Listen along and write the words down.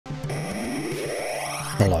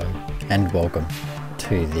Hello and welcome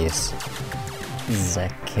to this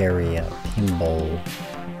Zaccaria Pinball.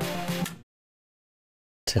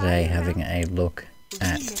 Today having a look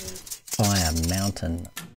at Fire Mountain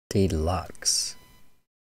Deluxe.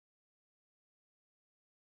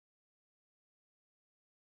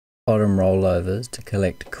 Bottom rollovers to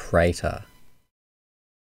collect crater.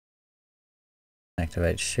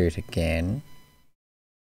 Activate shoot again.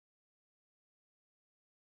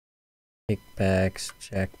 Kickbacks,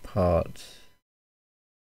 jackpot.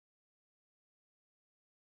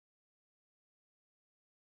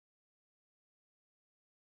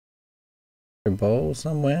 A bowl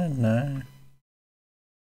somewhere? No.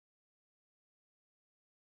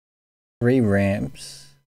 3 ramps.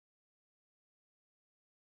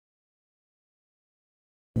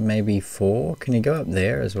 Maybe 4. Can you go up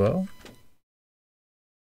there as well?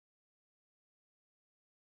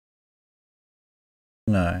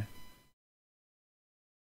 No.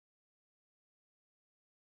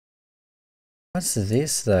 What's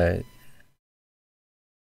this though?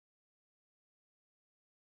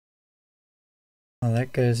 Oh,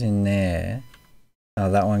 that goes in there. Oh,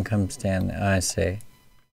 that one comes down. I see.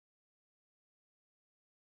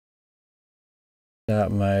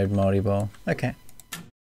 Start mode, multi-ball. Okay.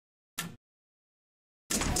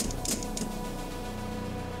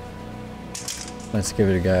 Let's give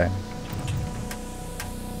it a go.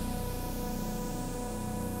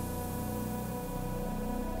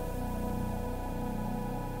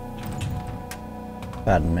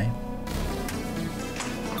 Pardon me.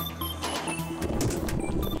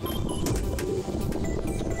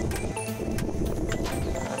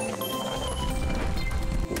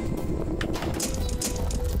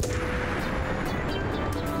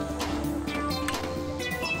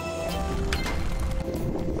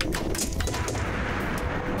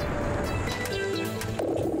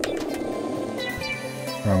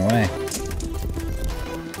 Wrong way.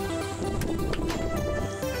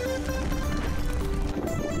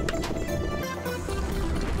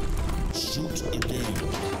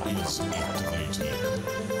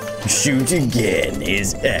 Shoot again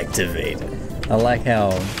is activated. I like how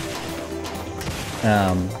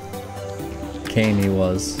keen he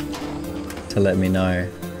was to let me know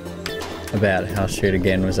about how shoot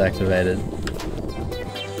again was activated.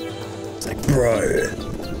 It's like, bro,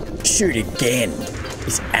 shoot again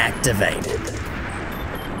is activated.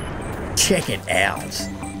 Check it out.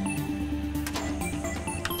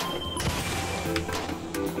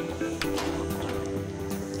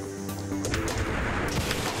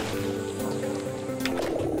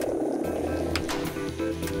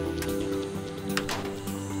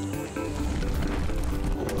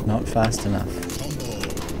 Not fast enough.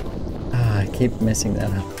 Ah, I keep messing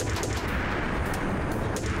that up.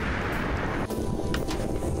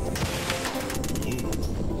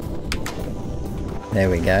 There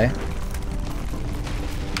we go.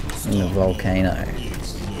 In the volcano.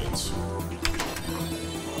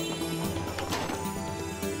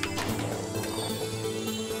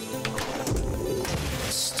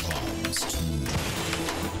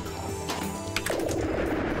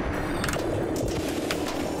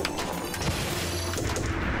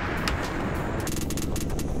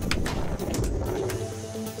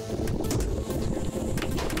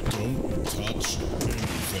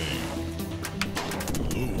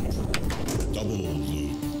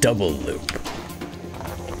 Double loop.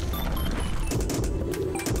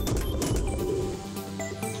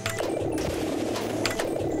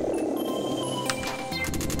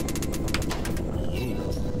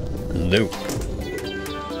 Loop.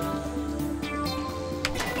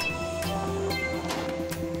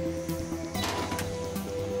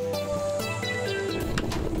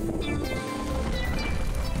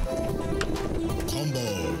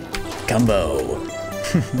 Combo.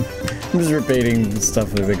 I'm just repeating the stuff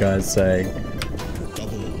that the guy's saying.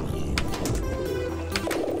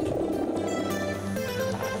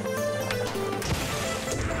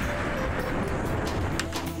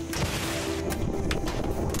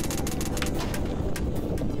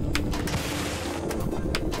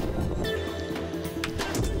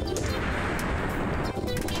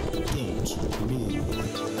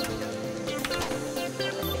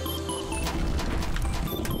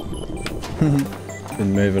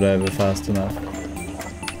 Didn't move it over fast enough.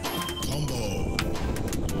 Combo,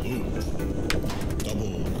 loop, double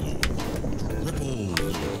loop, ripple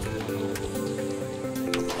loop.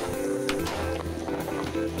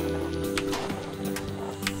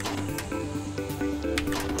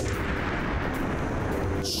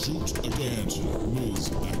 Shoot again is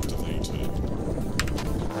activated.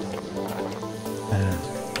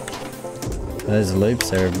 Those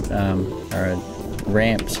loops are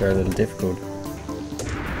ramps are a little difficult.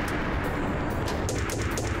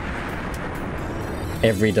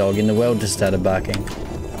 Every dog in the world just started barking.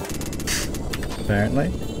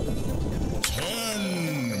 Apparently.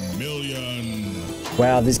 10 million.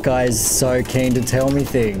 Wow, this guy is so keen to tell me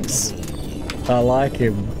things. I like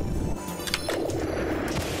him.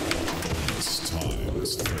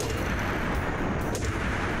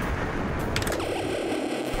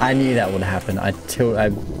 I knew that would happen. I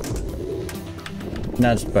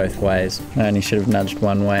nudged both ways. I only should have nudged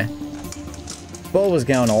one way. Ball was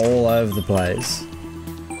going all over the place.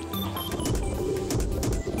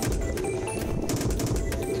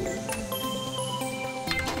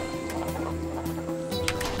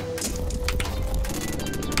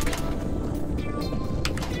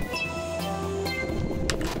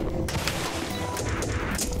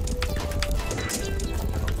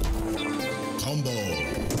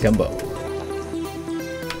 Gumbo.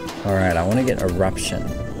 Alright, I want to get Eruption.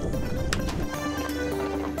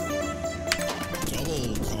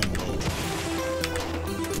 Double combo.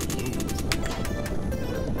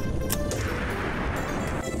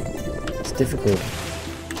 It's difficult.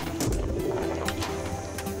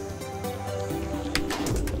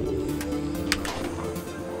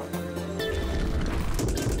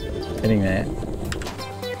 Getting there.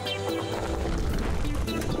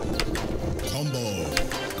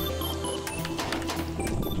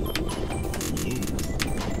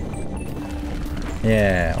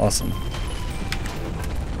 Yeah, awesome.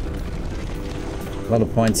 A lot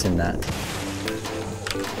of points in that.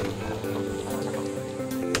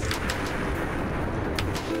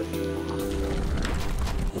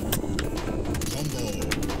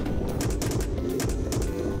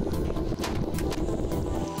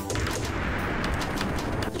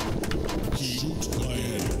 Shoot by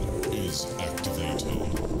aim is activated.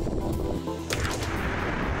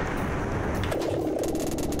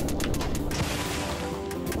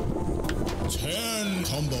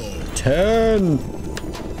 Combo. 10!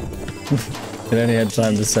 It only had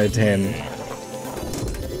time to say 10.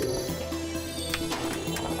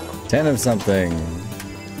 10 of something.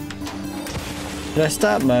 Did I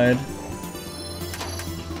start mode?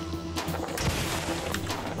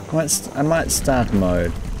 I might start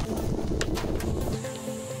mode.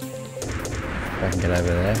 If I can get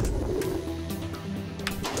over there.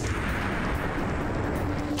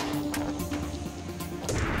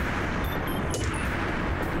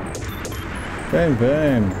 Boom,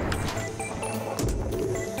 boom.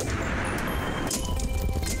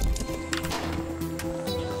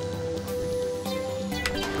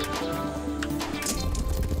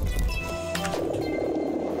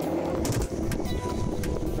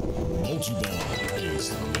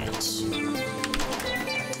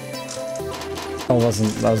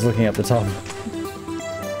 I was looking at the top.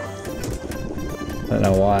 I don't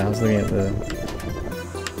know why, I was looking at the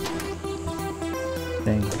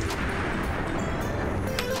thing.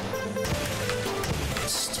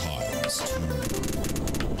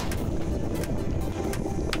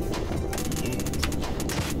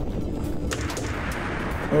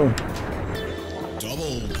 Oh.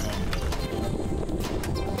 Double combo.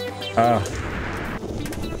 Ah.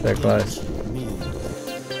 So close.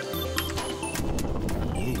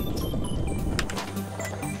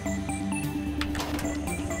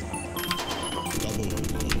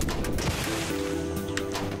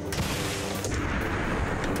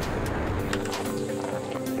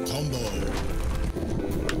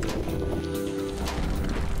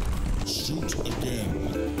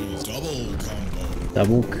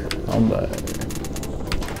 Double combo.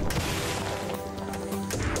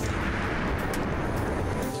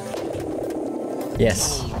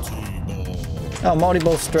 Yes. Oh,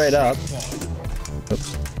 multi-ball straight up.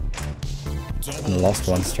 Oops. I lost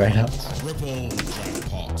one straight up.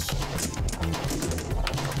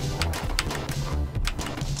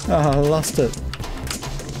 Oh, I lost it.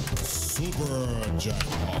 Super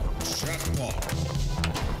jackpot.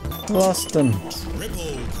 Jackpot. Lost them.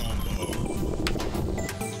 Triple combo.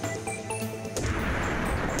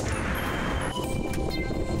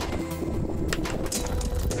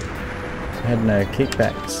 I had no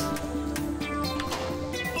kickbacks.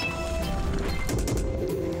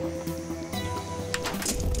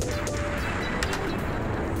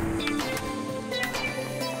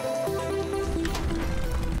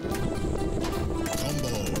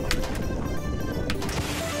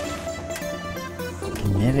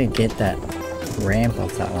 Never get that ramp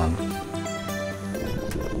off that one.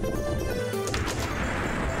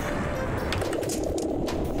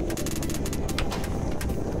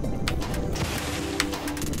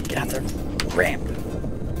 Get out the ramp.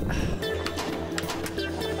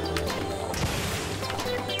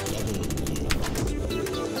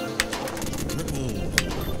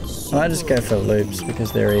 I just go for loops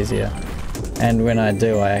because they're easier. And when I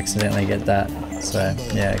do, I accidentally get that. So,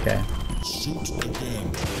 yeah, okay. Shoot again.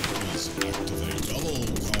 Please activate double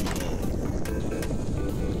combo.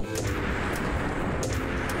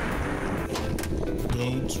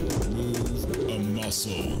 Don't move a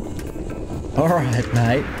muscle. Alright,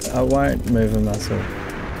 mate. I won't move a muscle.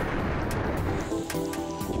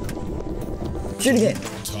 Shoot again.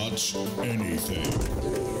 Touch anything.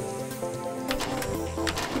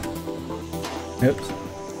 Oops.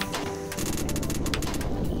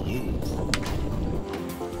 Loop.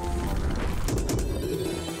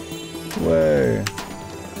 Whoa.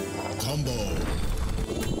 Combo.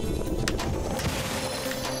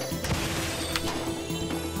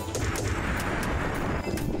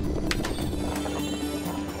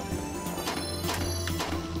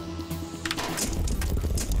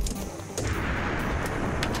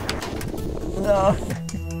 No.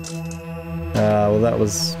 Well, that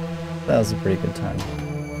was a pretty good time.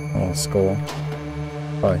 Or score.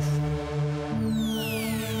 Both.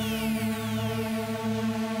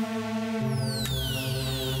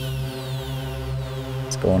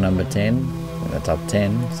 Score number 10. In the top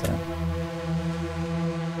 10, so.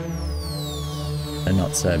 They're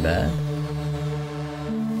not so bad.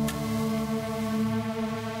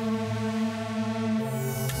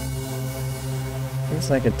 Looks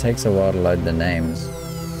like it takes a while to load the names.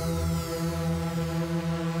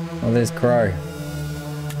 Oh, there's Crow.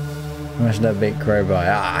 How much did I beat Crow by?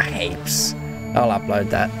 Ah, heaps. I'll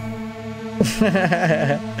upload that.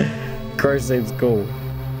 Crow seems cool.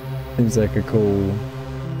 Seems like a cool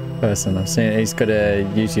person. I've seen it. He's got a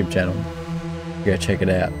YouTube channel. Go check it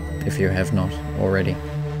out if you have not already.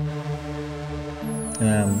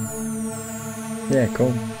 Yeah,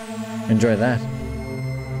 cool. Enjoy that.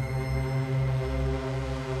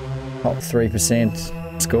 Top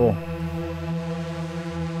 3% score.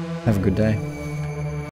 Have a good day.